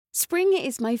Spring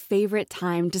is my favorite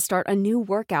time to start a new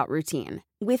workout routine.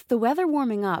 With the weather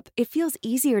warming up, it feels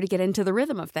easier to get into the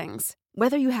rhythm of things.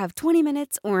 Whether you have 20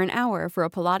 minutes or an hour for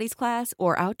a Pilates class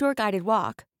or outdoor guided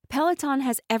walk, Peloton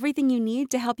has everything you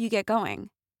need to help you get going.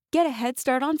 Get a head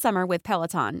start on summer with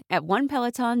Peloton at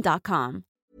onepeloton.com.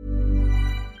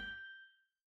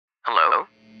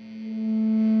 Hello?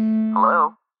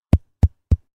 Hello?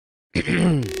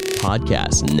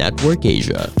 Podcast Network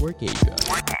Asia.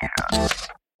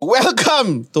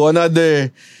 Welcome to another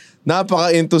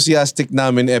napaka-enthusiastic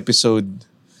namin episode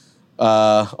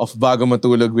of Bago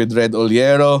Matulog with Red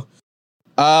Oliero.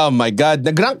 Oh my God,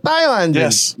 nag-rank tayo, Andrew.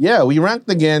 Yes. Yeah, we ranked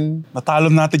again.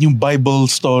 Natalo natin yung Bible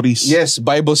stories. Yes,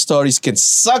 Bible stories can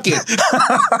suck it.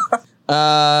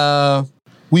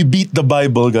 We beat the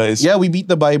Bible, guys. Yeah, we beat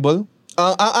the Bible.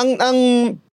 Ang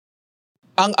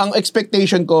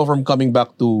expectation ko from coming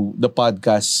back to the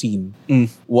podcast scene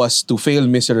was to fail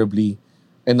miserably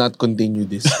and not continue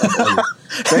this at all.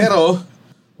 Pero,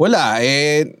 wala.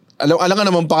 Alam ka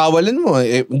naman pakawalan mo.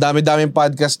 Ang dami-daming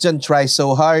podcast dyan. Try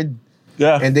so hard.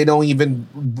 Yeah. And they don't even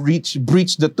breach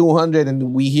the 200.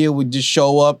 And we just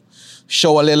show up,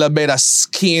 show a little bit of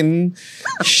skin,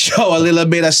 show a little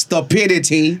bit of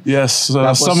stupidity. Yes.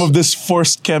 Tapos, some of this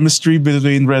forced chemistry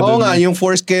between Red Oo and nga, me. yung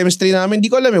forced chemistry namin, hindi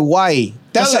ko alam why.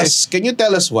 Tell Kasi- us. Can you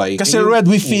tell us why? Kasi Red,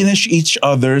 we finish each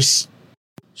other's.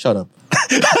 Shut up.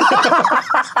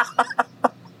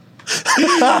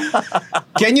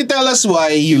 Can you tell us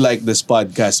why you like this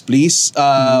podcast, please?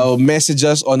 Message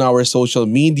us on our social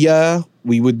media.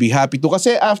 We would be happy to.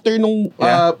 Kasi after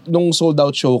nung sold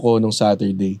out show ko nung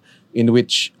Saturday, in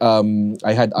which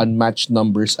I had unmatched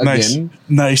numbers again.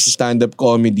 Nice. Stand-up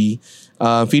comedy.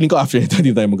 Feeling ko after ito,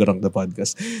 hindi tayo mag-rank na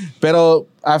podcast. Pero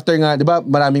after nga, di ba,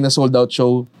 maraming na sold out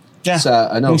show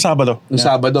sa Nung Sabado. Nung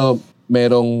Sabado,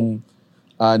 merong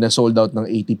na sold out ng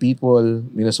 80 people,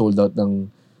 may na sold out ng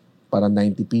parang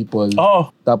 90 people. Oo.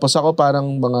 Tapos ako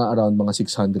parang around mga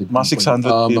 600 people. Mga 600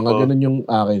 people. Mga ganun yung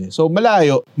akin. So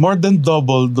malayo. More than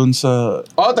double dun sa...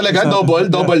 Oh, talaga?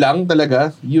 Double lang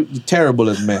talaga? You terrible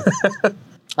at math.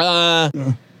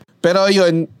 Pero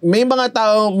yun, may mga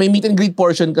tao, may meet and greet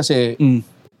portion kasi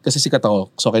sikat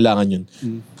ako. So kailangan yun.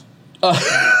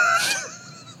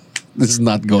 This is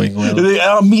not going well.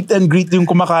 Meet and greet yung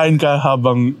kumakain ka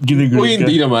habang ginigreet Uy, ka.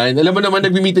 hindi naman. Alam mo naman,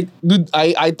 nagmi-meet. Dude,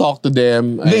 I talk to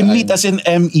them. They meet as in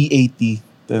MEAT.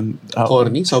 Then,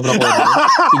 Corny? Sobrang corny.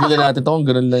 Tignan natin to kung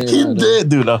ganun lang yung Hindi,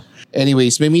 dude.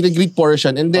 Anyways, may meet and greet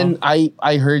portion. And then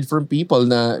I heard from people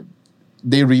na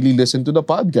they really listen to the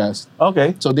podcast.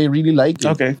 Okay. So they really like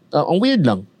it. Okay. Ang weird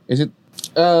lang. Is it...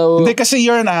 Hindi kasi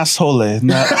you're an asshole eh.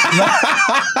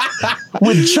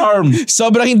 With charm.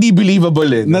 Sobrang hindi believable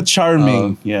eh. Not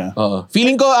charming. Yeah.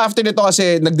 Feeling ko after nito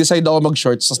kasi nag-decide ako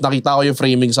mag-shorts tapos nakita ko yung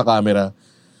framing sa camera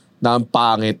na ang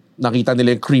pangit. Nakita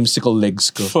nila yung creamsicle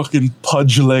legs ko. Fucking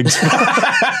pudge legs.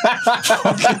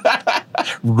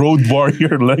 Road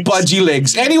warrior legs. Pudgy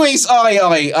legs. Anyways,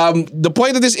 okay. The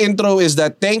point of this intro is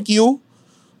that thank you.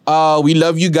 We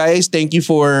love you guys. Thank you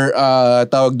for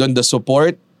tawag doon the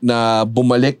support na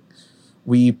bumalik.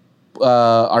 We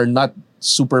are not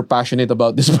super passionate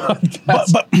about this podcast.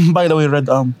 But by the way, Red,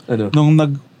 nung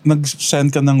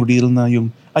nag-send ka ng reel na yung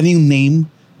name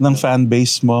ng fan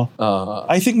base mo,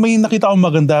 I think may nakita akong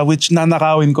maganda which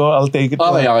nanakawin ko, I'll take it.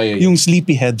 Okay. Yung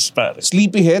Sleepyheads, pare.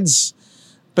 Sleepyheads.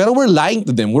 Pero we're lying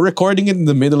to them. We're recording it in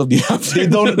the middle of the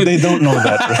afternoon. They don't know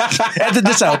that. Right? Edit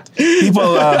this out.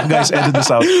 People, guys, edit this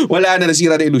out. Wala na,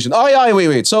 nasira na illusion. Okay,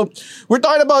 wait. So, we're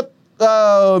talking about,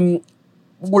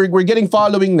 we're getting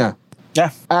following na.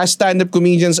 Yeah. As stand-up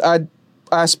comedians, as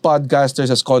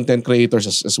podcasters, as content creators,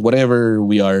 as whatever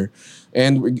we are.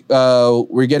 And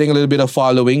we're getting a little bit of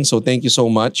following, so thank you so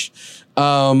much.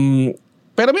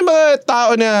 Pero may mga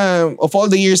tao na, of all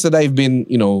the years that I've been,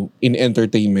 in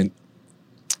entertainment,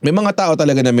 may mga tao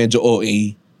talaga na medyo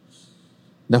OA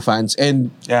na fans. And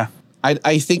yeah,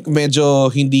 I think medyo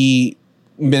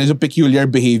peculiar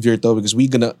behavior to because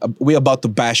we're about to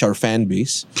bash our fan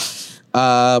base.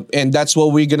 And that's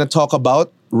what we're gonna talk about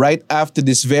right after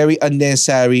this very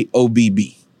unnecessary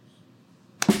OBB.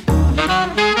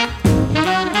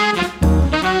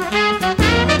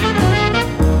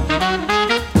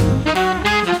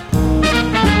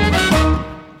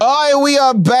 Okay, we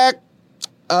are back.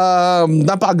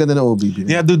 Napakaganda ng OBB.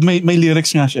 Yeah, dude, may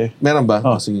lyrics nga siya eh. Meron ba?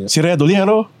 Oh, sige. Si Red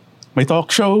Oliero, may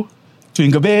talk show,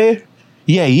 tuwing gabi,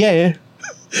 yeah.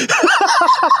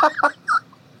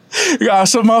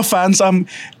 So mga fans,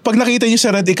 pag nakita niyo si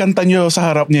Red, ikanta niyo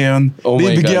sa harap niya yun. Oh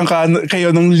my Bibigyan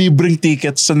kayo ng libreng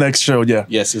tickets sa next show niya.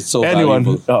 Yes, it's so Anyone,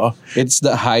 valuable. It's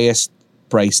the highest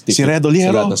price ticket. Si Red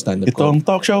Oliero, sa stand-up itong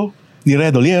talk show, Ni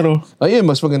Redoliero. Ayun,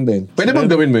 mas maganda yun. Pwede bang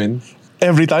gawin mo yun?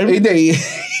 Every time? Hindi.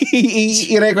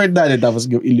 I-record natin tapos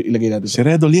ilagay natin. Si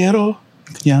Redoliero.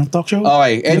 Kanyang talk show.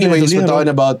 Okay. Anyways, we're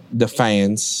talking about the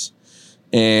fans.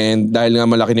 And dahil nga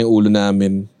malaki na yung ulo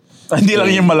namin. Hindi lang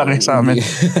yung malaki sa amin.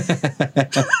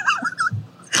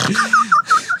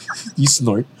 You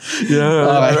snort. Yeah,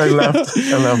 okay.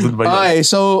 I laughed it by you. Okay,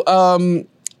 so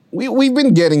we've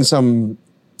been getting some,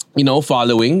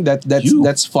 following.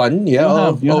 That's fun.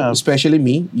 Yeah, You have. especially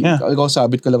me. Yeah. Ikaw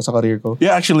sabit ko lang sa career ko.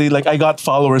 Yeah, actually, like I got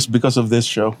followers because of this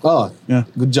show. Oh, yeah.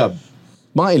 Good job.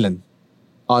 Mga ilan?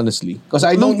 Honestly, because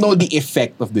I don't know the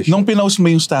effect of this show. Nung pinost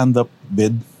mo yung stand-up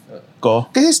bid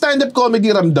ko. Kasi stand-up comedy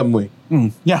ramdam mo eh.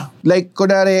 Yeah. Like,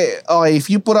 kunwari, okay,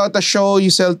 if you put out a show, you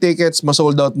sell tickets,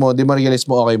 ma-sold out mo, di ma-realize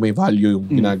mo, okay, may value yung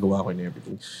ginagawa ko and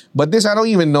everything. But this, I don't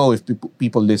even know if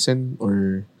people listen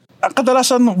or...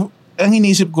 Kadalasan, ang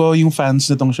inisip ko yung fans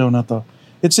nitong show na to,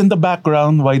 it's in the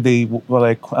background why they,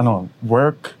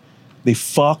 work, they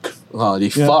fuck. Oh, they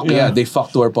fuck, yeah. They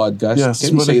fuck to our podcast. Yes,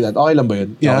 Can we say that? Okay lang ba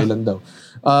yun? Yeah. Okay lang daw.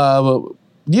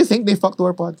 Do you think they fuck to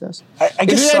our podcast? I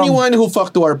If guess there's anyone who fuck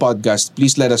to our podcast,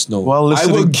 please let us know. While I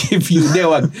will listening. give you...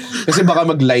 wag. Kasi baka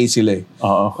mag-lie sila eh.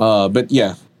 But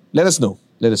yeah, let us know.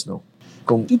 Let us know.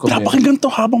 Dude, napakinggan to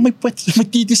habang may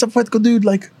titi sa puwet ko, dude.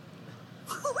 Like,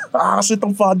 kasi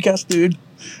itong podcast, dude.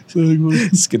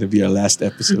 It's gonna be our last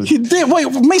episode. Hindi, wait,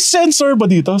 may censor ba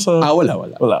dito?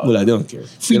 Wala. They don't care.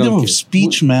 Freedom of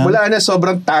speech, man. Wala na,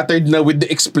 sobrang tattered na with the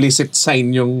explicit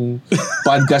sign yung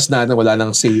podcast natin. Wala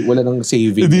nang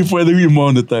saving. Hindi pwedeng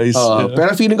i-monetize. Pero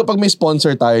feeling ko pag may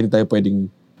sponsor tayo, hindi tayo pwedeng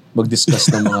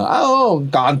mag-discuss ng mga,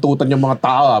 kakantutan yung mga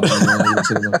tao.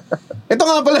 Ito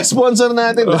nga pala, sponsor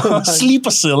natin.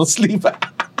 Sleepasil.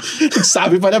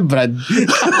 Sabi pa na, Brad.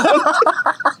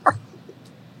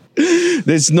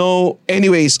 There's no...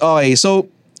 Anyways, okay. So,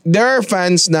 there are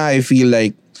fans na I feel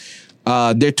like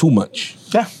they're too much.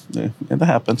 Yeah, it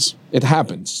happens. It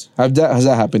happens. Has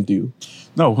that happened to you?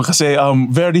 No, kasi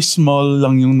very small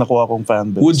lang yung nakuha kong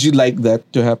fan base. Would you like that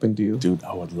to happen to you? Dude,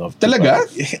 I would love to. Talaga?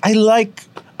 I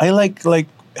like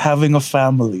having a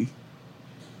family.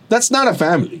 That's not a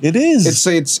family. It is.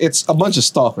 It's a bunch of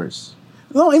stalkers.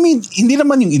 No, I mean, hindi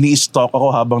naman yung ini-stalk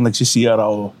ako habang nagsisiyar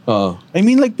ako. I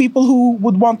mean, like people who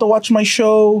would want to watch my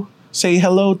show, say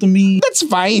hello to me. That's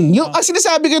fine. Yung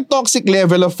sinasabi ko yung toxic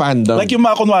level of fandom. Like yung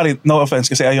mga kunwari, no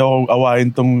offense, kasi ayaw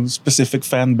awayin tong specific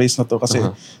fan base na to. Kasi,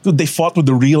 dude, they fought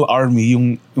with the real army,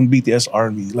 yung BTS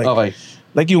army. Like, okay.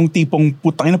 Like yung tipong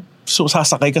putang ina,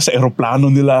 sasakay ka sa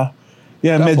eroplano nila.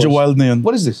 Yeah, Tapos, medyo wild na yun.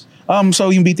 What is this? So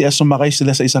yung BTS, sumakay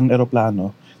sila sa isang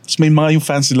eroplano. Tapos may mga yung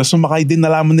fans nila, sumakay din,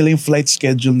 nalaman nila yung flight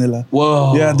schedule nila.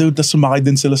 Whoa. Yeah, dude, tapos sumakay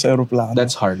din sila sa aeroplano.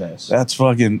 That's hard ass. That's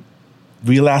fucking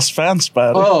real-ass fans,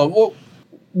 pare. Well,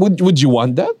 would you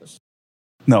want that?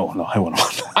 No, I wouldn't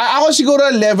want that. Ako siguro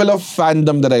a level of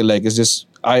fandom that I like is just,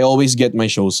 I always get my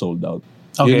shows sold out.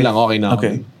 Okay. Yun lang, okay na.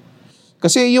 Okay.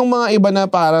 Kasi yung mga iba na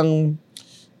parang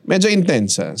medyo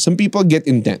intense. Some people get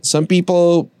intense. Some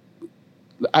people,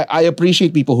 I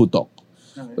appreciate people who talk.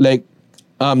 Okay. Like,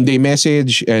 they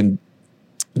message and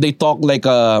they talk like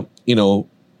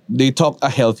they talk a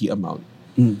healthy amount.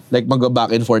 Like mag-back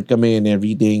and forth kami and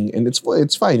everything and it's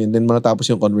fine and then matapos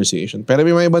yung conversation. Pero may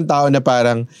mga ibang tao na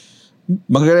parang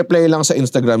mag-reply lang sa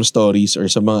Instagram stories or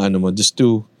sa mga just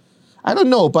to, I don't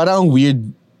know, parang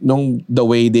weird nung the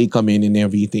way they come in and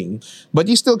everything. But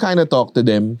you still kind of talk to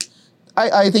them.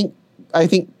 I think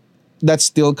that's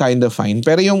still kind of fine.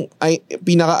 Pero yung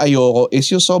pinaka-ayoko is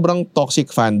yung sobrang toxic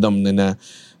fandom na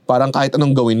parang kahit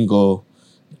anong gawin ko,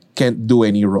 can't do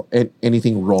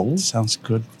anything wrong. Sounds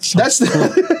good. Sounds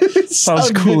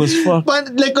cool as fuck.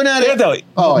 But like, kunwari,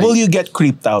 will you get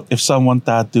creeped out if someone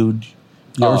tattooed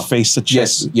your face sa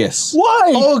chest? Yes.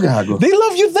 Why? Gago. They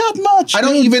love you that much. I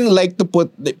don't even like to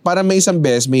put, para may isang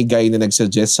beses, may guy na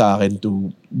nagsuggest sa akin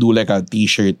to do like a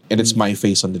t-shirt and it's my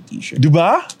face on the t-shirt.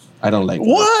 Diba? I don't like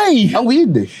Why? That. Ang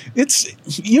weird eh. It's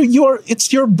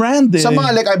your brand eh. Sa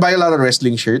mga I buy a lot of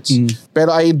wrestling shirts, pero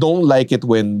I don't like it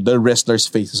when the wrestler's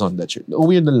face is on that shirt.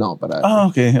 Weird na lang para.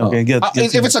 Okay. Get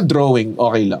if it's a drawing,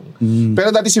 okay lang.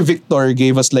 Pero dati si Victor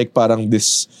gave us like parang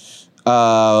this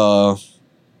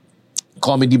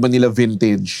Comedy Manila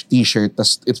vintage t-shirt,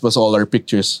 it was all our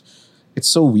pictures. It's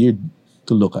so weird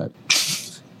to look at.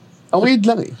 Ang weird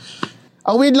lang eh.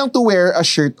 Ang weird lang to wear a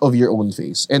shirt of your own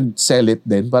face and sell it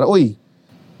then. Para,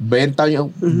 benta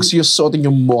nyo, gusto yung suotin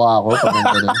yung mukha ko.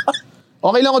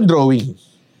 Okay lang kung drawing.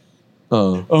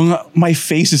 My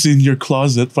face is in your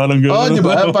closet. Parang gano'n.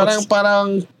 Diba?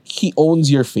 Parang he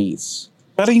owns your face.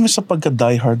 Pero yung sa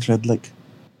pagka-Die Hard Red, like...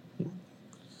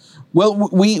 Well,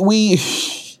 we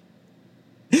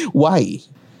why?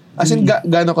 As in,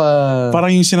 gaano ka...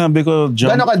 Parang yung sinabi ko,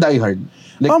 gaano ka diehard?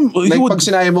 Like would, pag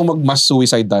sinabi mo mag-mass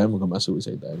suicide tayo, mag-mass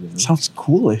suicide tayo. Sounds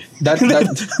cool eh. That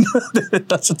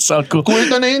doesn't sound cool. Cool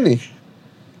to na yun eh.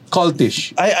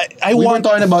 Cultish. We were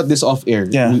talking about this off-air.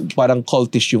 Yeah. Parang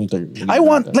cultish yung term. I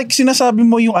want, like sinasabi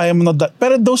mo yung I am not that.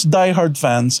 Pero those diehard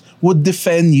fans would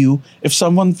defend you if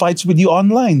someone fights with you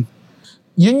online.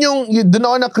 Doon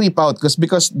ako na-creep out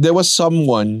because there was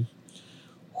someone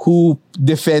who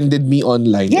defended me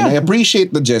online. Yeah. And I appreciate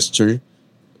the gesture.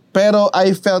 Pero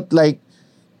I felt like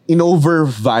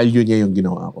in-overvalue niya yung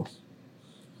ginawa ko.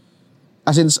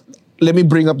 As in, let me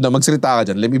bring up magsalita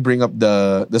ka dyan. Let me bring up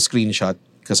the screenshot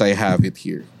because I have it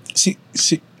here.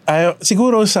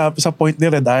 Siguro sa point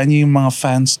ni Red, ayaw niyo yung mga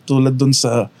fans tulad dun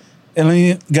sa,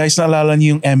 guys, naalala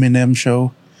niyo yung Eminem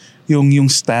show?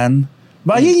 Yung Stan?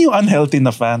 Ba, yun yung unhealthy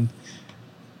na fan.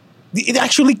 It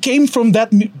actually came from that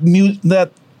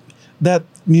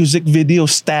music video,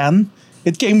 Stan.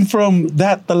 It came from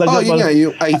that talaga. Oh, yun nga.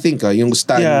 I think, yung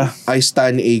Stan, yeah. I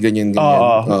Stan A, ganyan.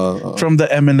 From the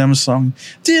Eminem song.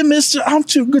 Dear Mister, I'm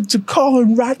too good to call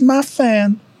and write my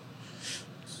fan.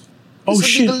 Oh, shit.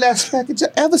 This will be the last package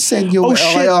I ever sent you. Oh,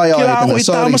 shit. Kailangan ko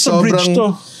itama sa bridge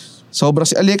to. Sobrang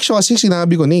si Alexio kasi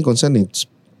sinabi ko kung saan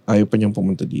ayaw pa niyang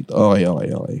pumunta dito. Okay.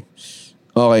 Okay,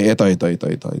 ito.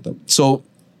 So,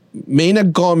 may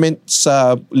nag-comment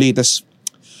sa latest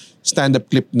stand-up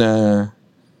clip na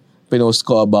pinost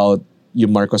ko about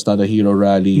yung Marcos Not a Hero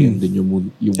rally and then yung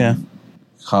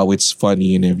how it's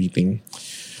funny and everything.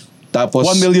 Tapos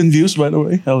 1 million views, by the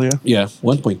way. Hell yeah. Yeah,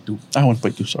 1.2.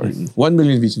 1.2, sorry. 1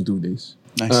 million views in 2 days.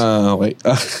 Nice. Okay.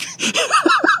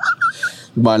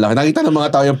 Malaki. Nakita ng mga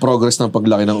tao yung progress ng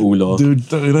paglaki ng ulo. Dude,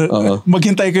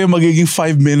 maghintay kayo magiging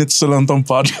 5 minutes na lang tong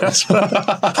podcast.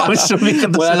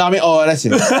 Wala lang kami oras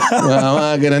eh.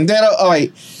 Mga ganun. Pero okay.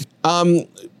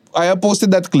 I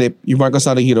posted that clip, yung Marcos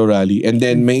Not a Hero rally, and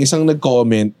then may isang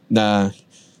nag-comment na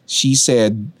she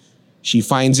said she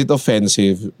finds it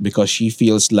offensive because she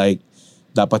feels like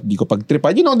dapat di ko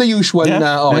pagtripan. You know, the usual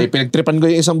na, okay, pinagtripan ko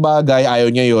yung isang bagay,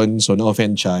 ayaw niya yun, so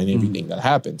na-offend siya and everything that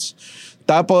happens.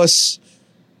 Tapos,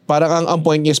 parang ang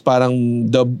point is parang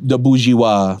the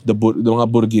bourgeois, the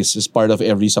mga burgis is part of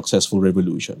every successful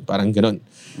revolution. Parang ganun.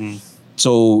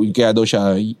 So, kaya daw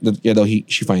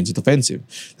she finds it offensive.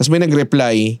 Tapos may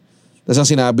nag-reply, tapos ang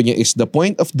sinabi niya is, the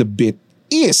point of the bit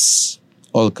is,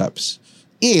 all caps,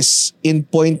 is in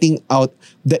pointing out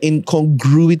the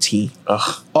incongruity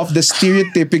of the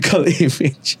stereotypical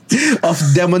image of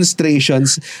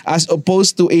demonstrations as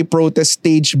opposed to a protest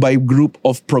staged by a group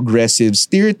of progressives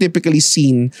stereotypically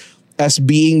seen as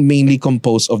being mainly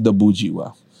composed of the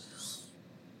bourgeois.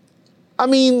 I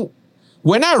mean,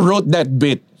 when I wrote that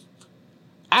bit,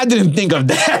 I didn't think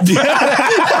of that.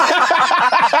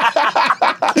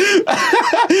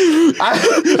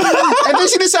 Ito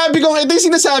yung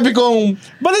sinasabi kong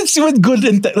but it's with good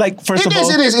like first of all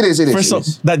it is. First of all,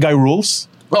 that guy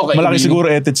rules. Okay. Malaki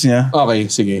siguro edits niya. Okay,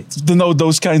 sige. To know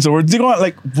those kinds of words. Di ko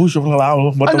like,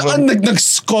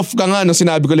 nag-scoff ka nga nung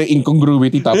sinabi ko lang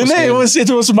incongruity tapos.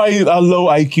 It was my low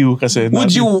IQ kasi.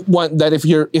 Would you want that if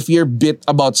your bit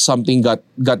about something got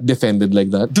defended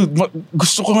like that? Dude,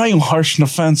 gusto ko nga yung harsh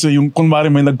na fans. Yung kunwari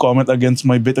may nag-comment against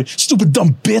my bit. Like, stupid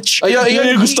dumb bitch.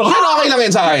 Ayun, gusto ko. Okay lang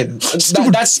yun sa akin.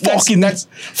 That's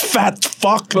fat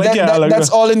fuck. Like, that's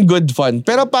all in good fun.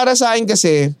 Pero para sa akin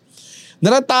kasi,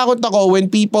 natatakot ako when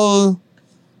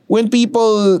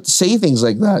people say things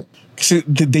like that. Kasi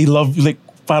they love, like,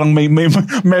 parang may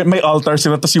altar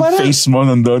sila tapos yung parang, face mo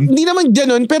nandun. Hindi naman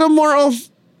ganun, pero more of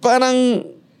parang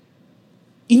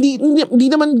hindi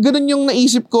naman ganun yung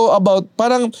naisip ko about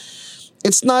parang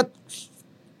it's not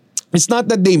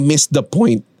that they missed the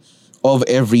point of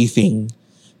everything.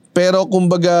 Pero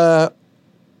kumbaga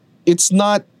it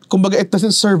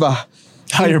doesn't serve a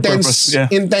higher purpose. Yeah.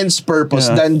 Intense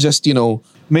purpose than just,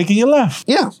 making you laugh.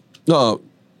 Yeah. No.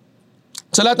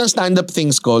 Sa lahat ng stand-up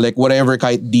things ko, like whatever,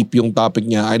 kahit deep yung topic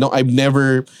niya, I've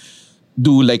never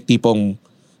do like tipong,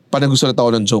 parang gusto na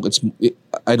ako ng joke,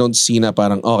 I don't see na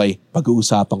parang, okay,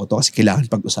 pag-uusapan ko to kasi kailangan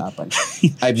pag-usapan.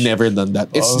 I've never done that.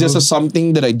 It's just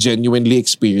something that I genuinely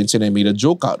experienced and I made a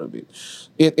joke out of it.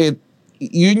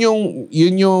 Yun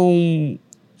yung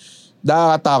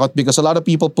nakakatakot because a lot of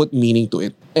people put meaning to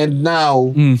it. And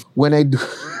now, when I do...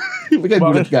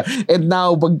 and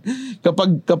now,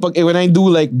 when I do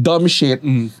like dumb shit,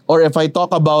 or if I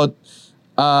talk about,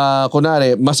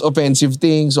 kunwari, mas offensive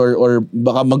things, or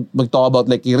baka mag-talk about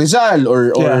like Rizal,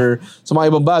 or sa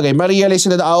mga ibang bagay, ma-realize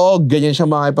na, ganyan siya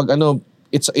mga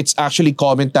it's actually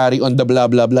commentary on the blah,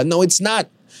 blah, blah. No, it's not.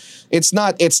 It's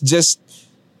not. It's just,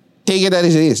 take it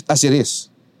as it is.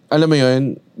 Alam mo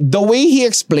yun? The way he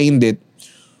explained it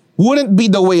wouldn't be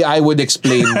the way I would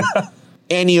explain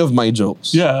any of my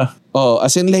jokes. Yeah. Oh,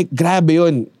 as in like, grabe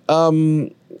yun.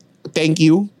 Thank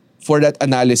you for that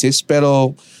analysis.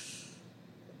 Pero,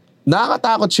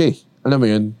 nakakatakot siya eh. Alam mo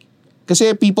yun?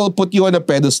 Kasi people put you on a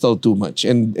pedestal too much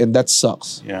and that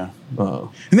sucks. Yeah.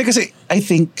 Hindi kasi, I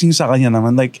think, yung sa kanya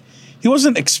naman, like, he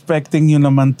wasn't expecting you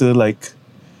naman to like,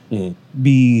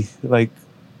 be like,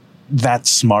 that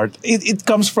smart. It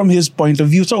comes from his point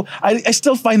of view. So I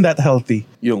still find that healthy.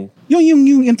 Yung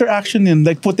interaction in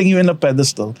like putting you in a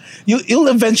pedestal.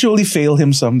 You'll eventually fail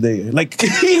him someday. Like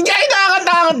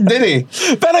nakakatakot din eh.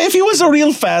 Pero if he was a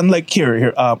real fan, like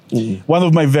here, one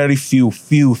of my very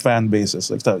few fan bases,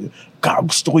 like tell you,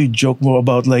 gusto ko yung joke mo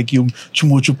about like yung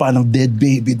chumuchupa ng dead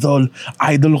baby doll.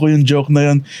 Idol ko yung joke na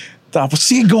yun. Tapos,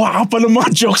 sige, gawa ka pa ng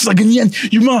mga jokes na ganyan.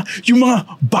 Yung mga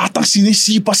batang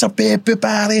sinisipa sa pepe,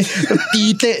 pare.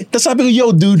 Tite. Tapos sabi ko,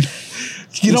 yo, dude,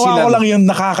 ginawa ko lang yun,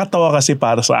 nakakatawa kasi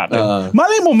para sa akin.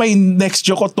 Malay mo, may next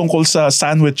joke ko tungkol sa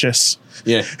sandwiches.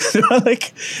 Yeah.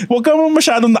 Like, wag ka mo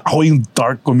masyadong na ako yung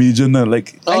dark comedian na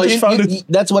like, I just found it.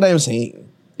 That's what I'm saying.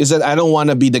 Is that I don't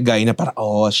wanna be the guy na para,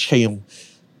 siya yung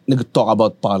nag-talk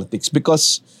about politics.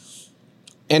 Because,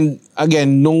 and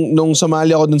again, nung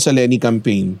sumali ako dun sa Lenny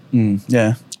campaign,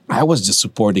 yeah, I was just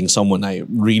supporting someone I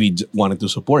really wanted to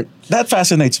support. That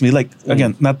fascinates me. Like,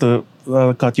 again, not to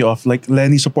cut you off, like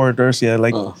Lenny supporters, yeah,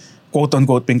 like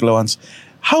quote-unquote pink ones.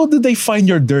 How did they find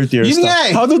your dirtier Yun stuff? nga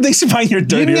eh. How did they find your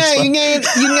dirtier stuff? Yun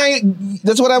nga,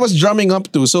 that's what I was drumming up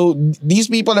to. So, these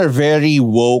people are very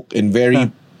woke and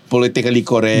very politically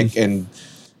correct and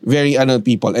very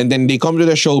people, and then they come to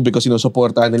the show because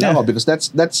supportahan nila ako because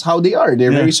that's how they are.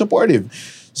 They're very supportive.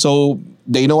 So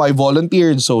they know I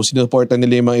volunteered, so sinuportahan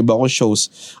nila yung mga iba ko shows.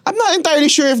 I'm not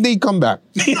entirely sure if they come back.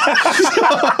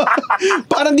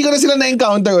 Parang di ko na sila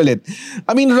na-encounter ulit.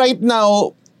 I mean, right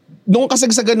now, nung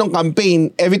kasagsagan ng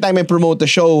campaign, every time I promote a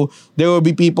show, there will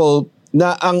be people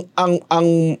na ang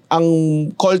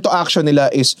call to action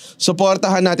nila is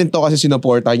suportahan natin to kasi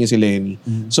sinuportahan niya si Lenny.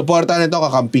 Suportahan natin to,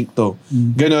 kakamping to.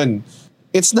 Ganon.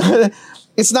 It's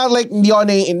not like hindi ako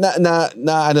na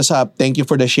sa thank you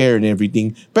for the share and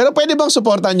everything. Pero pwede bang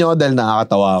suportahan niyo dahil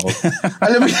nakakatawa ako?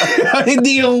 Alam mo,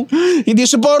 hindi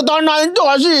suportahan natin to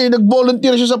kasi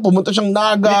nag-volunteer siya sa pumunta siyang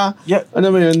Naga. Yeah.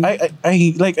 Ano mo yun?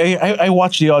 I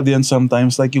watch the audience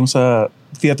sometimes, like yung sa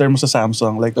theater mo sa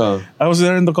Samsung. Like, I was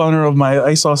there in the corner of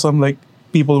I saw some like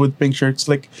people with pink shirts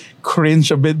like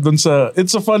cringe a bit dun sa,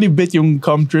 it's a funny bit yung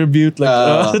cum tribute. Like,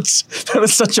 that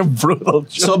is such a brutal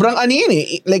joke. Sobrang yun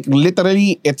eh. Like,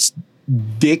 literally, it's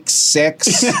dick,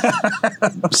 sex,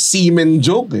 semen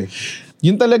joke eh.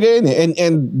 Yun talaga yun eh.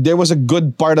 And there was a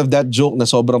good part of that joke na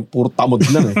sobrang puro tamod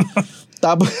lang eh.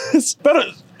 Tapos, pero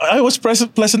I was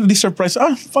pleasantly surprised.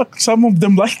 Fuck, some of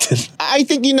them liked it. I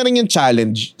think yun na rin yung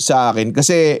challenge sa akin.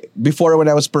 Kasi before when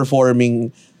I was performing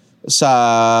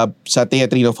sa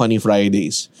Teatrino Funny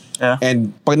Fridays, and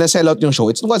pag na-sell out yung show,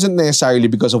 it wasn't necessarily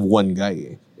because of one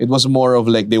guy. It was more of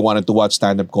like they wanted to watch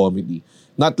stand-up comedy.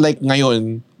 Not like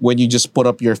ngayon, when you just put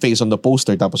up your face on the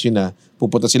poster, tapos yun na,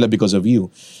 pupunta sila because of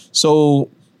you. So,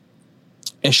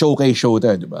 show kay show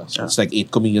tayo, diba? So it's like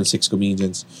 8 comedians, 6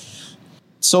 comedians.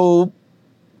 So,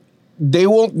 they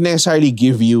won't necessarily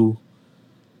give you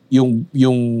yung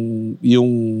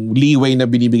leeway na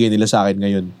binibigay nila sa akin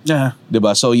ngayon. Yeah.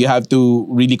 Diba? So you have to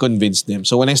really convince them.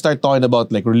 So when I start talking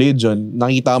about like religion,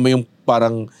 nakita mo yung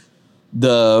parang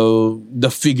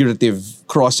the figurative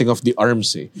crossing of the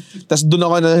arms eh. Tas doon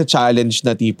ako na challenge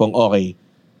na tipong, okay,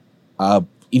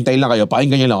 intay lang kayo,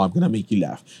 pakinggan nyo lang, I'm gonna make you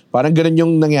laugh. Parang ganun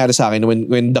yung nangyari sa akin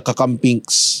when the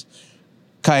kakampinks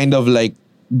kind of like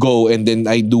go and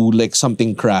then I do like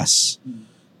something crass.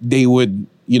 They would,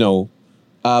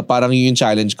 parang yung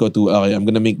challenge ko to, okay, I'm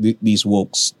gonna make these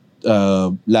wokes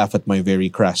laugh at my very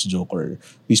crass joke, or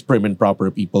these prim and proper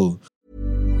people.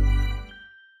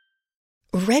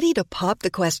 Ready to pop the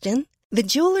question? The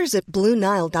jewelers at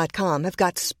BlueNile.com have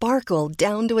got sparkle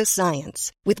down to a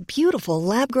science with beautiful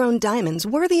lab-grown diamonds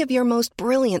worthy of your most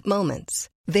brilliant moments.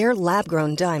 Their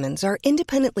lab-grown diamonds are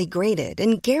independently graded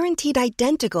and guaranteed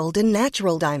identical to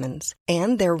natural diamonds,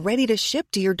 and they're ready to ship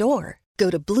to your door. Go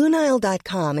to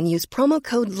BlueNile.com and use promo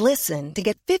code LISTEN to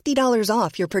get $50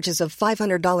 off your purchase of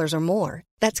 $500 or more.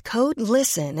 That's code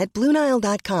LISTEN at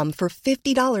BlueNile.com for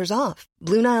 $50 off.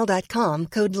 BlueNile.com,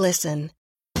 code LISTEN.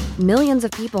 Millions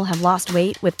of people have lost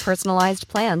weight with personalized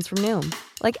plans from Noom.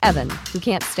 Like Evan, who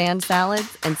can't stand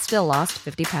salads and still lost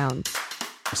 50 pounds.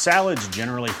 Salads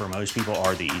generally for most people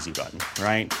are the easy button,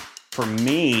 right? For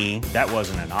me, that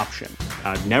wasn't an option.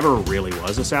 I never really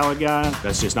was a salad guy.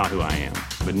 That's just not who I am.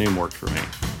 But Noom worked for me.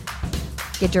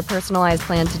 Get your personalized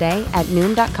plan today at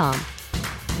Noom.com.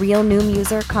 Real Noom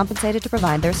user compensated to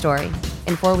provide their story.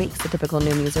 In 4 weeks, the typical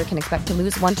Noom user can expect to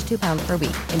lose 1 to 2 pounds per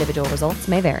week. Individual results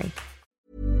may vary.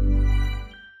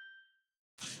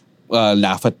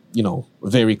 Laugh at,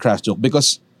 very crass joke.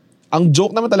 Because ang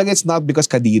joke naman talaga, it's not because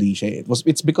kadiri siya.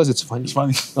 It's because it's funny. It's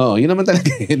funny. Oh, yun naman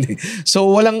talaga yun. So,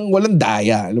 walang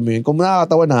daya. Alam mo yun? Kung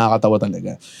nakakatawa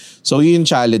talaga. So, yun yung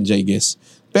challenge, I guess.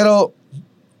 Pero,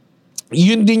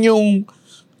 yun din yung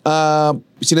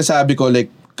sinasabi ko,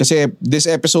 like, kasi this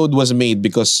episode was made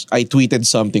because I tweeted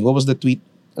something. What was the tweet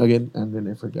again? And then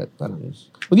I forgot. Parang,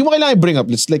 hindi mo kailangan bring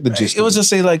up. It's like the gist. It was just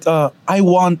say like, I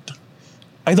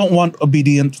don't want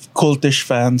obedient cultish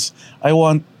fans. I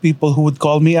want people who would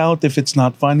call me out if it's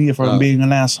not funny, if I'm being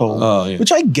an asshole. Yeah.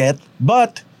 Which I get,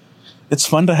 but it's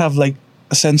fun to have like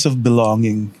a sense of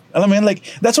belonging. Alam mo yun, like,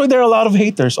 that's why there are a lot of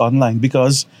haters online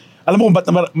because, alam mo,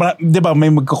 di ba, may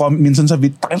minsan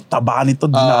sabi, taba nito,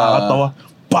 di nakakatawa.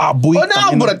 Baboy.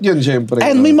 Nakakaburat yun, syempre.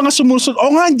 And may mga sumusunod,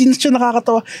 nga, hindi na siya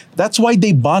nakakatawa. That's why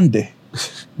they bond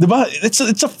Diba?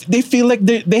 They feel like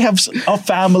they have a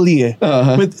family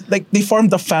with like they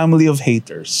formed a family of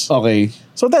haters. Okay.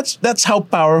 So that's how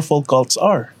powerful cults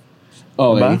are.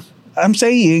 Okay. Diba? I'm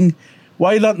saying,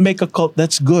 why not make a cult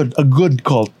that's good? A good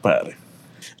cult, pare.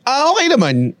 Okay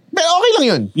naman. Pero okay lang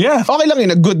yun. Yeah. Okay lang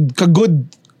yun. A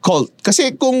good cult.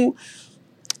 Kasi kung,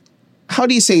 how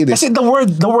do you say this? Kasi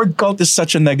the word cult is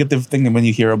such a negative thing when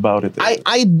you hear about it.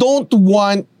 I don't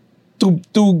want to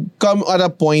come at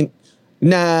a point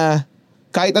na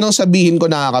kahit anong sabihin ko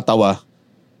nakakatawa.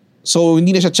 So,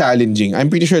 hindi na siya challenging.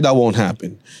 I'm pretty sure that won't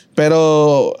happen.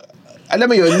 Pero, alam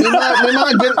mo yun,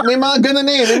 may mga ganun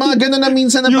eh. May mga ganun na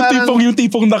minsan na parang... Yung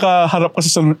tipong nakaharap ka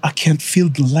sa salon, I can't feel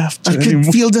the laughter anymore. I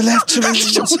can't feel the laughter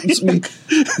anymore.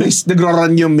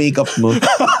 Nagro-run yung makeup mo.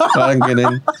 Parang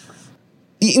ganun.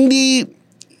 Hindi...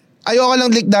 Ayoko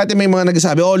lang, like dati may mga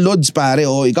nagsasabi, Lods pare,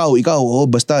 ikaw,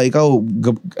 basta ikaw,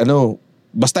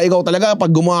 basta ikaw talaga, pag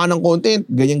gumawa ka ng content,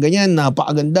 ganyan-ganyan,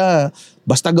 napakaganda.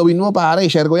 Basta gawin mo, pare,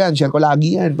 share ko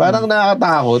lagi yan. Parang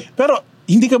nakakatakot. Pero,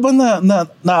 hindi ka ba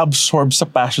na-absorb sa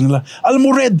passion nila? Alam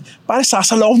mo, Red, pare,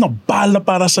 sasalaw ako ng bala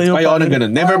para sa'yo. Ayoko ng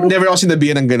ganun. Never ako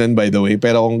sinabihan ng ganun, by the way.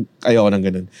 Pero ayoko ng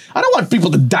ganun. I don't want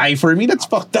people to die for me. That's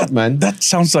fucked up, man. That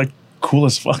sounds like cool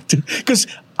as fuck. Because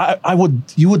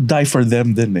you would die for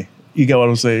them, then You get what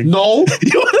I'm saying? No.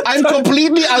 I'm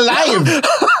completely alive.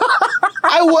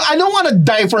 I don't want to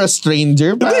die for a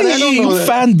stranger. But I don't know.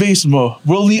 Fan base mo.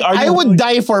 I would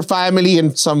die for family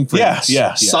and some friends.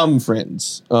 Yeah. Some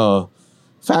friends.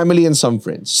 Family and some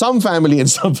friends. Some family and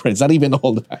some friends. Not even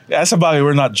all the time. Yeah, sabagay,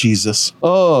 we're not Jesus.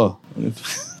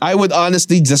 I would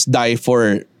honestly just die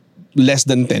for less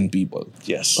than 10 people.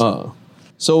 Yes.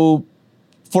 So,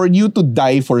 for you to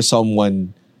die for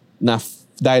someone na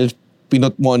dahil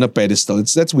pinut mo on a pedestal,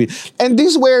 that's weird. And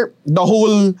this is where the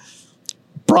whole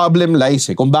problem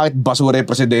lies Kung bakit basura yung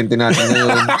presidente natin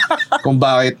ngayon. Kung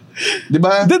bakit, di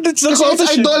ba? Kasi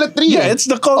it's idolatry. Yeah, it's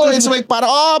the culture. It's like para,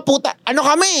 puta, ano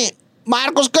kami?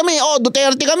 Marcos kami,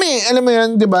 Duterte kami. Alam mo yun,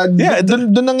 di ba? Yeah,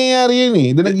 doon nangyayari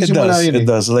yun Doon nagsisimula yun It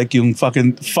does. Like yung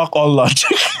fucking fuck all logic.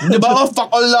 Di ba?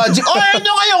 Fuck all logic. Ano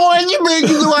kayo? Kung ano yung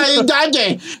ginawa yung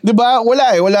dati? Di ba?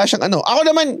 Wala siyang ano. Ako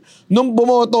naman, nung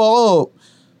bumoto ako,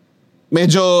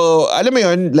 medyo, alam mo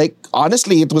yun, like,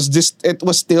 honestly, it was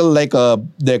still like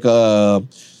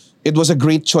it was a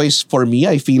great choice for me,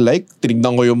 I feel like.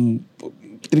 Tinignan ko yung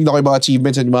mga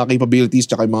achievements and yung mga capabilities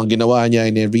tsaka yung mga ginawa niya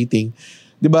and everything.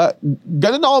 Diba?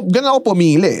 Ganun ako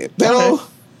pumili. Pero,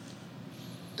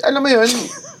 alam mo yun,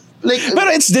 like...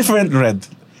 Pero it's different, Red.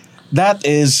 That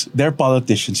is, they're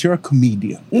politicians. You're a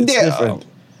comedian. It's different.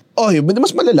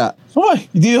 Mas malala. Why?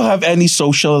 Do you have any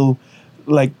social...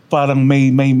 Like, parang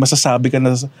may masasabi ka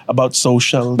na about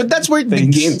social But that's where it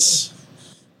begins.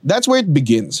 That's where it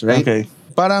begins, right? Okay.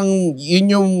 Parang yun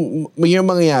yung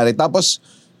mangyayari. Tapos,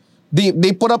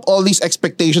 they put up all these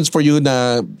expectations for you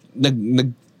na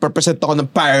nagrepresent ako ng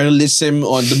parallelism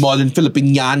on the modern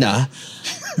Filipiniana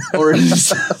or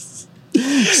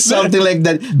something like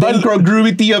that. The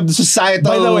incongruity of the societal...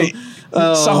 By the way,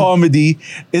 sa comedy,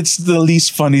 it's the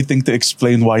least funny thing to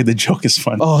explain why the joke is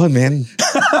funny. Oh, man.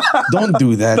 Don't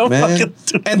do that, man.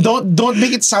 And don't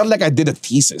make it sound like I did a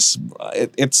thesis.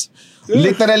 It's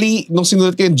literally, nung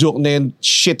sinulat ko yung joke na yun,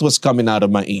 shit was coming out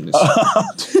of my anus.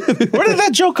 Where did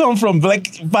that joke come from?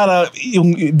 Like, para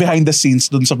yung behind the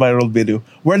scenes dun sa viral video.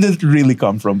 Where did it really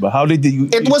come from? How did you...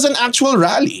 It was an actual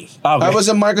rally. Okay. I was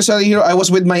a Marcos Rally hero. I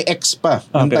was with my ex pa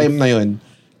yung time na yun.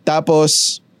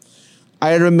 Tapos,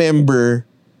 I remember,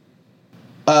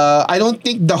 I don't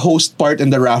think the host part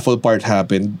and the raffle part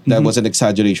happened. That was an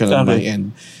exaggeration on my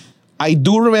end. I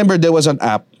do remember there was an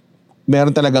app.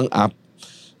 Meron talagang app.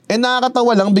 And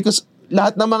nakakatawa lang because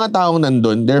lahat ng mga taong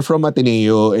nandun, they're from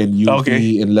Ateneo and UP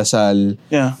and Lasal.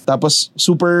 Yeah. Tapos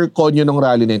super konyo ng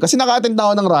rally na yun. Kasi naka-attend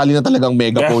ako ng rally na talagang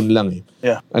megaphone lang eh.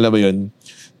 Yeah. Alam mo yun?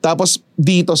 Tapos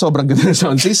dito sobrang ganda ng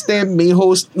sound system, may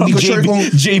host. Hindi ko sure kung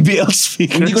JBL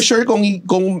speakers. Hindi ko sure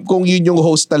kung yun yung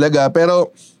host talaga, pero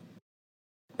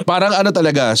parang ano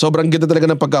talaga, sobrang ganda talaga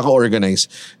ng pagkaka-organize.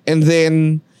 And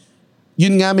then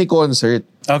yun nga may concert.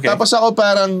 Okay. Tapos ako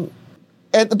parang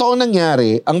ang totoong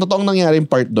nangyari yung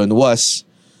part doon was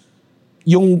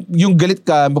yung galit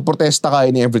ka, maprotesta ka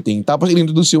and everything. Tapos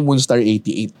inintroduce yung Moonstar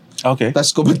 88. Okay. Tapos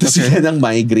kumanta sila ng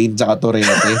Migraine tsaka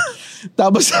Torrente.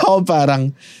 Tapos ako parang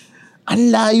ang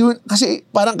layo. Kasi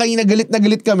parang kanina galit na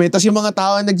galit kami. Tapos yung mga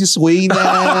tao nagsisway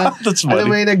na. That's funny. Alam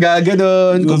mo yung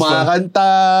nagaganon,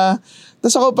 kumakanta.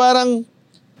 Tapos ako parang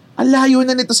ang layo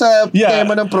na nito sa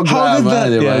tema ng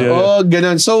programa. Diba? Oh,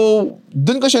 ganun. So,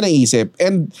 dun ko siya naisip.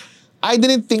 And I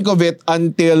didn't think of it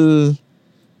until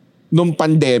nung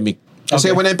pandemic.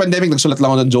 Kasi when I'm pandemic, nagsulat lang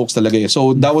ako ng jokes talaga eh.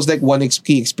 So, that was like one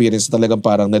key experience talagang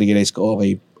parang na-realize ko,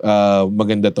 okay,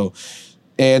 maganda to.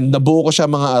 And nabuo ko siya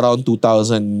mga around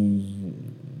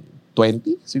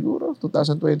 2020 siguro.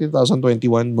 2020,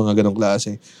 2021, mga ganong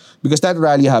klase. Because that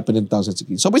rally happened in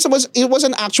 2016. So it was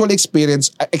an actual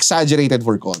experience exaggerated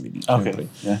for comedy. Okay.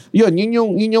 Yeah.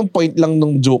 Yun yung point lang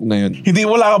nung joke na yun. Hindi,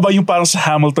 wala ka ba yung parang sa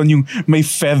Hamilton, yung may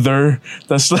feather,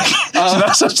 tas like,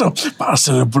 para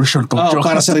sa revolution tong joke.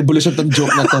 Para sa revolution tong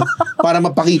joke na to. Para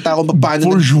mapakita ko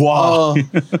paano bourgeois.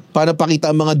 Para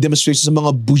pakita ang mga demonstrations ng mga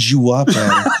bourgeois.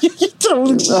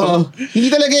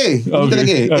 Hindi talaga eh.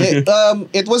 Okay.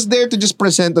 It was there to just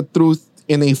present the truth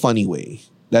in a funny way.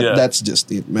 That's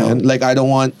just it, man. Like I don't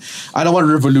want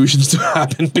revolutions to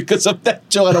happen because of that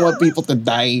joke. I don't want people to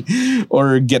die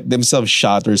or get themselves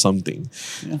shot or something.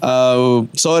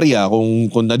 Sorry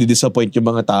kung nadi-disappoint yung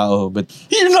mga tao, but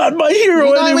you're not my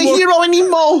hero anymore. You're not my hero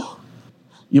anymore.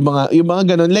 Yung mga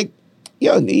ganun, like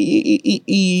yun,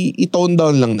 i-tone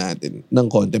down lang natin ng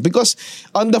konti. Because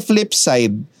on the flip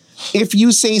side, if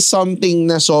you say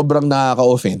something na sobrang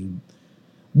nakaka-offend,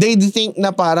 they think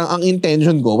na parang ang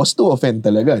intention ko was to offend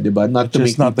talaga, di ba? Not to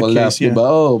make people laugh, di ba?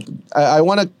 Oh, I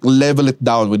wanna level it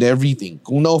down with everything.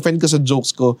 Kung na-offend ka sa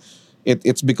jokes ko,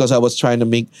 it's because I was trying to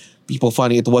make people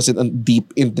funny. It wasn't a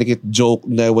deep, intricate joke.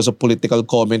 There was a political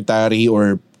commentary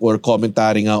or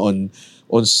commentary nga on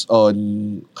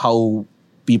how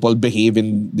people behave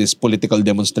in these political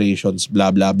demonstrations,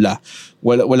 blah, blah, blah.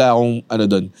 Wala akong ano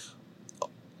doon.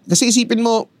 Kasi isipin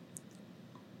mo,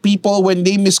 people, when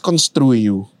they misconstrue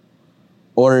you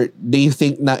or they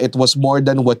think na it was more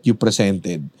than what you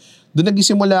presented, doon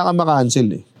nagsimula ka makancel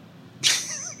eh.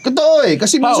 Totoo eh.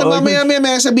 Kasi minsan mamaya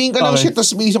sabihin ka ng shit,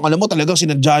 tapos minsan, alam mo talagang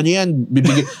sinadya niya yan.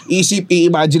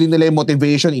 I-imagine nila yung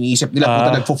motivation, iniisip nila,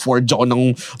 puta nagpo-forge ako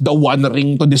ng the one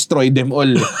ring to destroy them all.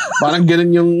 Parang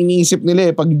ganun yung iniisip nila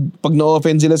eh, pag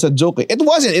na-offend sila sa joke eh. It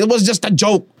wasn't. It was just a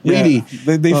joke. Really.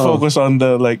 They focus on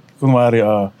the, like, kunwari,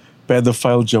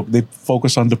 pedophile joke. They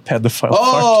focus on the pedophile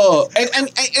part.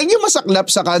 And yung masaklap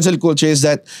sa cancel culture is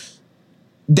that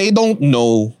they don't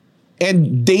know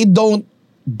and they don't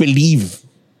believe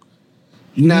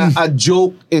na a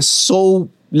joke is so,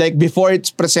 like, before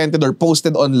it's presented or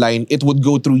posted online, it would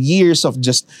go through years of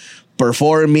just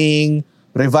performing,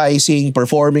 revising,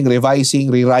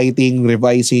 rewriting,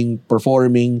 revising,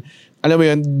 performing. Alam mo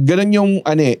yun, ganun yung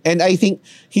ano eh. And I think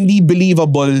hindi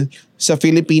believable sa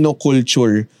Filipino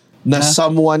culture na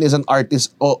someone is an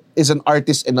artist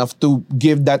enough to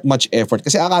give that much effort.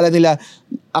 Kasi akala nila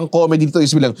ang comedy dito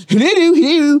is bilang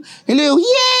hello,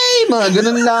 yay! Mga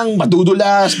ganun lang,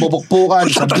 madudulas,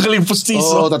 bubukpukan. Tatagal yung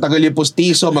pustiso. Tatagal yung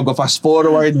pustiso, magpa-fast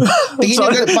forward. Tingin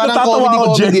nyo, parang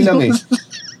comedy lang eh.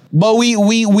 But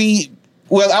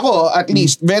well, ako at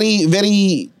least, very,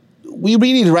 very, we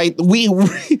really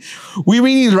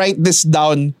write this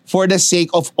down for the sake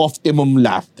of optimum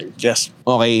laughter. Yes.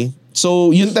 Okay?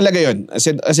 So, yun talaga yun.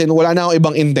 As in, wala na akong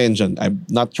ibang intention. I'm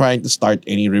not trying to start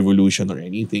any revolution or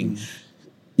anything.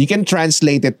 You can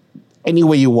translate it any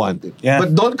way you want it. Yeah.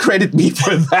 But don't credit me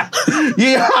for that.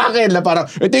 Yung akin na parang,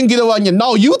 ito yung ginawa niya.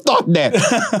 No, you thought that.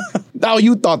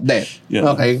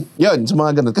 Yeah. Okay? Yun, sa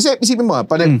mga ganun. Kasi isipin mo,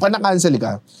 pag na-cancel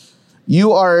ka,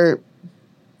 you are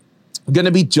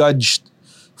gonna be judged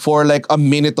for like a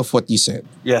minute of what you said.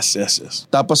 Yes.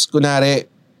 Tapos, kunwari,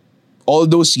 all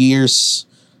those years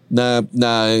na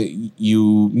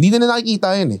you hindi na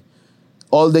nakikita yun eh.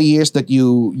 All the years that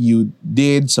you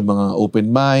did sa mga open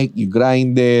mic, you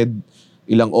grinded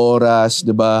ilang oras,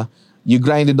 'di ba? You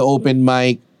grinded the open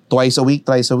mic thrice a week.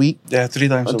 Yeah,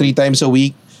 3 times. 3 times a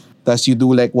week. Tapos you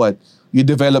do like what? You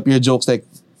develop your jokes like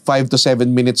 5 to 7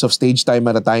 minutes of stage time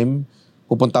at a time.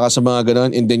 pupunta ka sa mga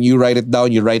ganun, and then you write it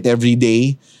down, you write every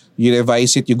day, you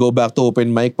revise it, you go back to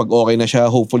open mic, pag okay na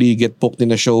siya, hopefully you get booked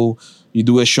in a show, you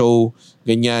do a show,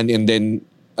 ganyan, and then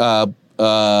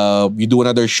you do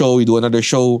another show,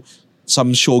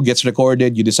 some show gets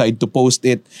recorded, you decide to post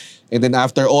it, and then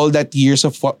after all that years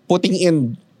of putting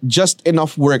in just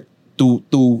enough work to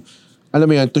alam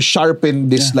mo yun, to sharpen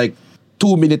this like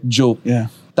 2-minute joke. Yeah.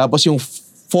 Tapos yung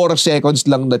 4 seconds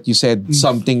lang that you said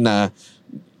something na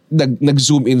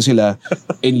nag-zoom in sila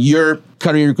and your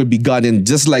career could be gone in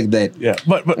just like that. Yeah.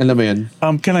 But alam mo yun?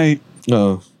 Can I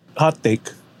hot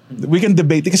take? We can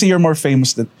debate kasi you're more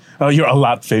famous than you're a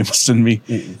lot famous than me.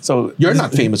 So you're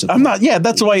not famous. I'm not. Yeah,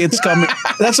 that's why it's coming.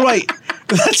 That's why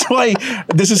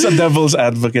this is a devil's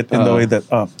advocate in the way that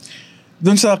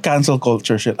dun sa cancel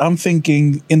culture shit. I'm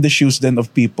thinking in the shoes then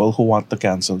of people who want to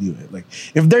cancel you. Like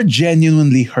if they're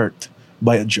genuinely hurt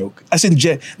by a joke, as in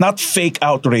not fake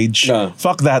outrage.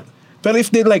 Fuck that. But if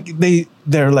they're like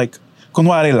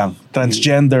kunwari lang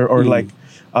transgender or like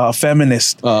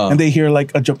feminist and they hear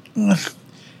like a joke,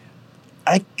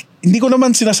 hindi ko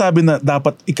naman sinasabi na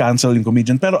dapat i-cancel yung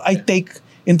comedian, pero I take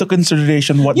into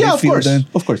consideration what they feel then.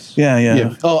 Of course. Yeah.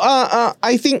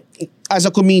 I think as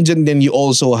a comedian then you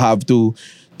also have to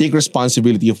take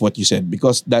responsibility of what you said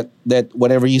because that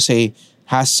whatever you say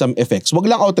has some effects. Wag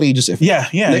lang outrageous effects.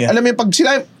 Yeah. Alam mo yung pag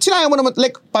sila mo naman,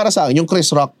 like para sa akin, yung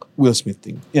Chris Rock, Will Smith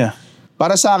thing. Yeah.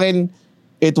 Para sa akin,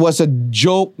 it was a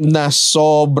joke na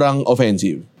sobrang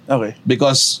offensive. Okay.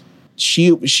 Because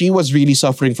she was really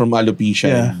suffering from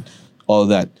alopecia and all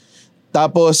that.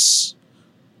 Tapos,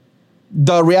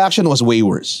 the reaction was way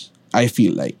worse, I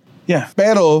feel like. Yeah.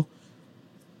 Pero,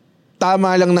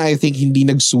 tama lang na I think hindi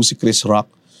nagsu si Chris Rock.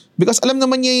 Because alam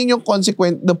naman niya yun yung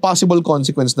the possible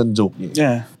consequence ng joke niya.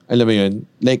 Yeah. Alam mo yun?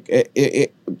 Like,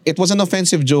 it was an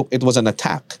offensive joke. It was an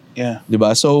attack. Yeah.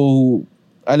 Diba? So,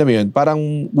 alam mo yun?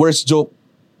 Parang worse joke,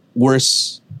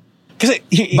 worse... Kasi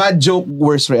bad joke,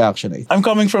 worse reaction. I'm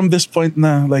coming from this point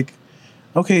na like,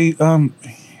 okay,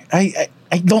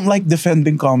 I don't like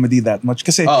defending comedy that much.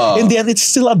 Kasi in the end, it's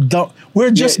still a dumb.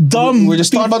 We're just dumb. We're just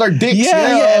talking about our dicks.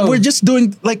 Yeah. We're just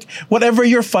doing like whatever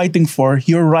you're fighting for.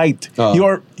 You're right.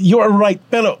 You're right.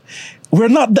 Pero we're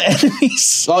not the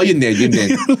enemies. Oh, yun din.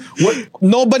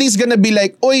 Nobody's gonna be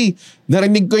like, oy,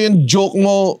 narinig ko yung joke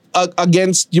mo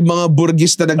against yung mga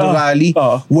burgis na nagrarally.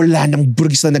 Wala nang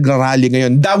burgis na nagrarally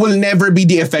ngayon. That will never be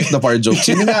the effect of our jokes.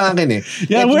 Yun nga akin eh.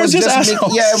 Yeah, we're just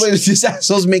assholes. We're just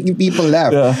assholes making people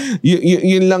laugh. Yeah.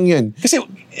 Yun lang yun. Kasi,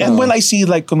 and when I see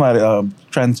like, kunwari,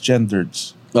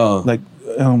 transgenders, like,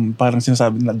 parang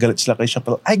sinasabi na galit sila kay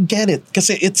Chappelle. I get it.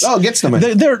 Kasi it's... gets naman.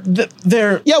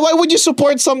 They're... Yeah, why would you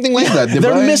support something like that? Diba?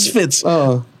 They're misfits.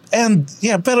 And,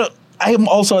 pero I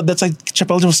am also... That's like,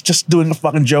 Chappelle was just doing a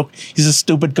fucking joke. He's a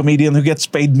stupid comedian who gets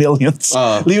paid millions.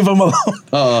 Leave him alone.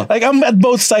 Like, I'm at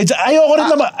both sides. Ayoko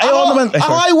naman.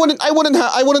 I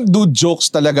wouldn't do jokes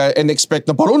talaga and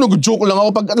expect na parang nag-joke lang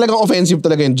ako pag talagang offensive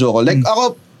talaga yung joke. Like,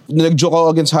 ako... nag-joke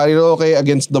ako against Harry Roque,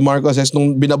 against the Marcoses,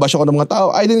 nung binabash ako ng mga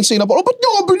tao, I didn't say na, ba't niyo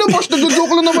ako binabash?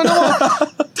 Nag-joke lang naman ako.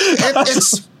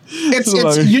 It's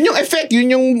yun yung effect,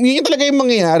 yun yung talaga yung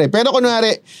mangyayari. Pero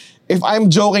kunwari, if I'm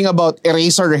joking about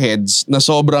Eraserheads, na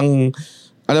sobrang,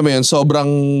 alam mo yun, sobrang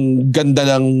ganda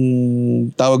ng,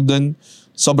 tawag dun,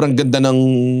 sobrang ganda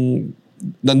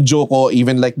ng joke ko,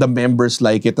 even like the members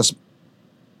like it, tas,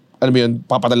 alam mo yun,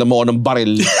 papadala mo ako ng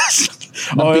baril.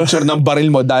 ng picture ng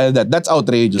baril mo dahil that's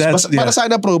outrageous. Para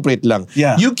sana appropriate lang.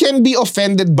 Yeah. You can be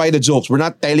offended by the jokes. We're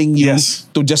not telling you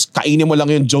to just kainin mo lang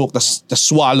yung joke tas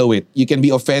swallow it. You can be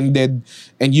offended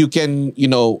and you can, you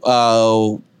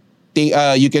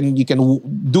can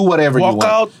do whatever you want. Walk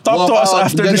out, talk to us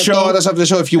after the show. Talk to us after the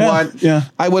show if you want. Yeah.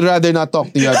 I would rather not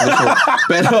talk to you after the show.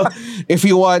 Pero if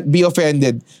you want, be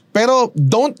offended. Pero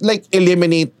don't like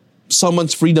eliminate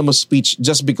someone's freedom of speech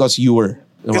just because you were.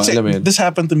 This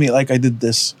happened to me. Like I did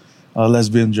this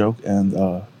lesbian joke, and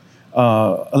a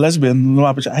lesbian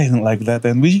lumapit siya, I didn't like that,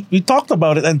 and we talked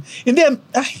about it, and in the end,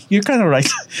 you're kind of right.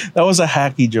 That was a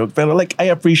hacky joke, but like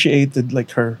I appreciated like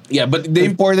her. Yeah, but the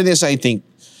important is, I think,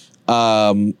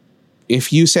 if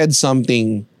you said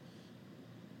something,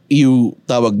 there's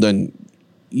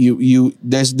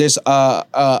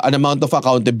an amount of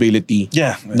accountability.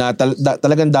 Yeah. Na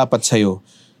talagang dapat sa'yo.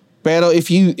 Pero if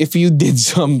you did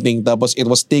something tapos it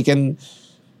was taken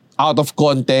out of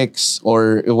context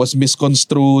or it was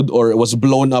misconstrued or it was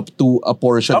blown up to a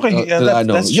portion,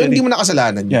 that's yun hindi mo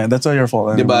nakasalanan. Yeah, that's all your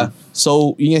fault. Diba?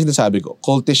 So, yun yung sinasabi ko.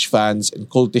 Cultish fans and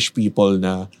cultish people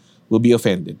na will be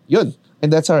offended. Yun.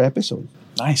 And that's our episode.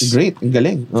 Nice. Great. Ang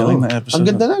galing. Galing na episode. Ang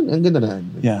ganda na.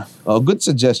 Yeah. Good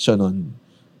suggestion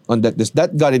on that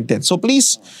got intense. So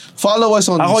please follow us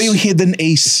on. Ako yung hidden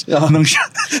ace.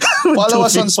 Follow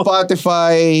us on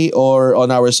Spotify or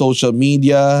on our social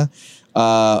media.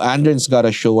 Andren's got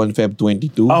a show on Feb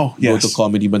 22. Oh, yes. Go to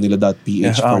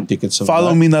comedymanila.ph for tickets.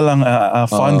 Follow me na lang,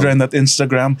 Fondren at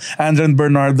Instagram, Andren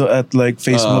Bernardo at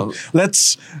Facebook.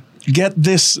 Let's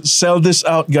sell this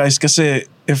out, guys, kasi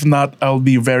if not, I'll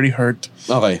be very hurt.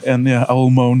 Okay. And I will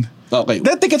moan. Okay.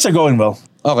 The tickets are going well.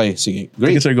 Okay, sige.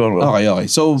 Great. Tickets are going well. Okay.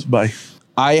 So, bye.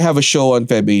 I have a show on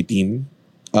Feb 18.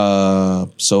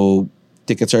 So,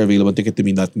 tickets are available on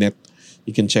tickettome.net.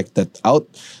 You can check that out.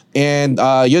 And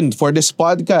yun, for this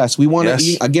podcast, we want to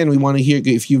hear,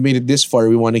 if you've made it this far,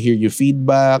 we want to hear your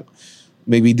feedback.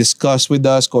 Maybe discuss with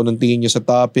us kung anong tingin nyo sa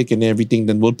topic and everything.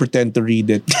 Then we'll pretend to read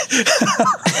it.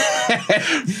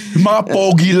 Mga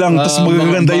pogi lang, tapos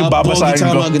magaganda yung babasahin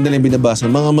ko. Mga maganda lang yung binabasa.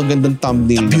 Mga magandang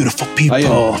thumbnail. The beautiful people.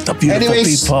 Ayun. The beautiful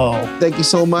people. Thank you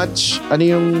so much. Ano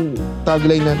yung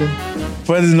tagline natin?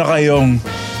 Pwede na kayong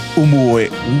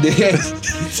umuwi. Hindi.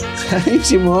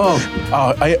 Ayusin mo.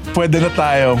 Pwede na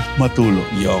tayong matulog.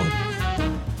 Yun.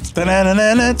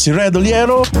 Tananana, si Red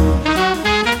Oliero.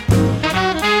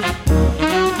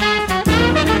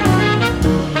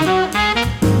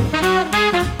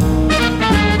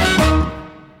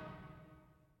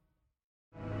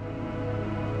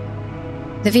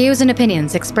 The views and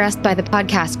opinions expressed by the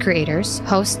podcast creators,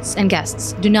 hosts, and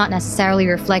guests do not necessarily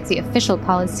reflect the official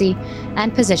policy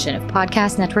and position of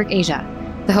Podcast Network Asia,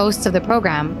 the hosts of the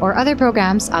program, or other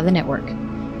programs of the network.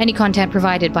 Any content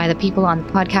provided by the people on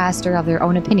the podcast are of their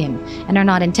own opinion and are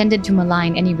not intended to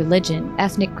malign any religion,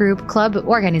 ethnic group, club,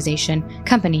 organization,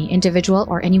 company, individual,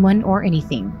 or anyone or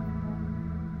anything.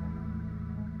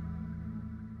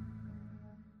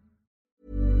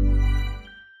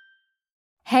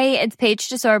 Hey, it's Paige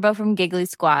DeSorbo from Giggly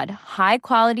Squad. High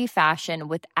quality fashion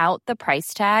without the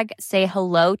price tag. Say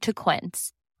hello to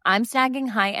Quince. I'm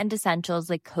snagging high-end essentials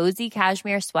like cozy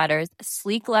cashmere sweaters,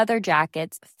 sleek leather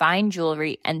jackets, fine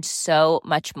jewelry, and so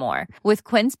much more. With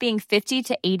Quince being 50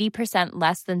 to 80%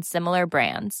 less than similar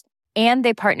brands. And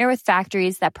they partner with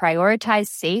factories that prioritize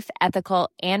safe, ethical,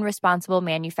 and responsible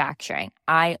manufacturing.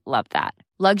 I love that.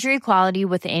 Luxury quality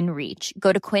within reach.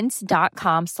 Go to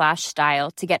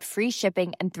quince.com/style to get free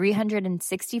shipping and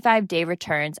 365-day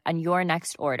returns on your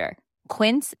next order.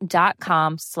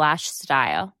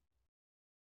 Quince.com/style.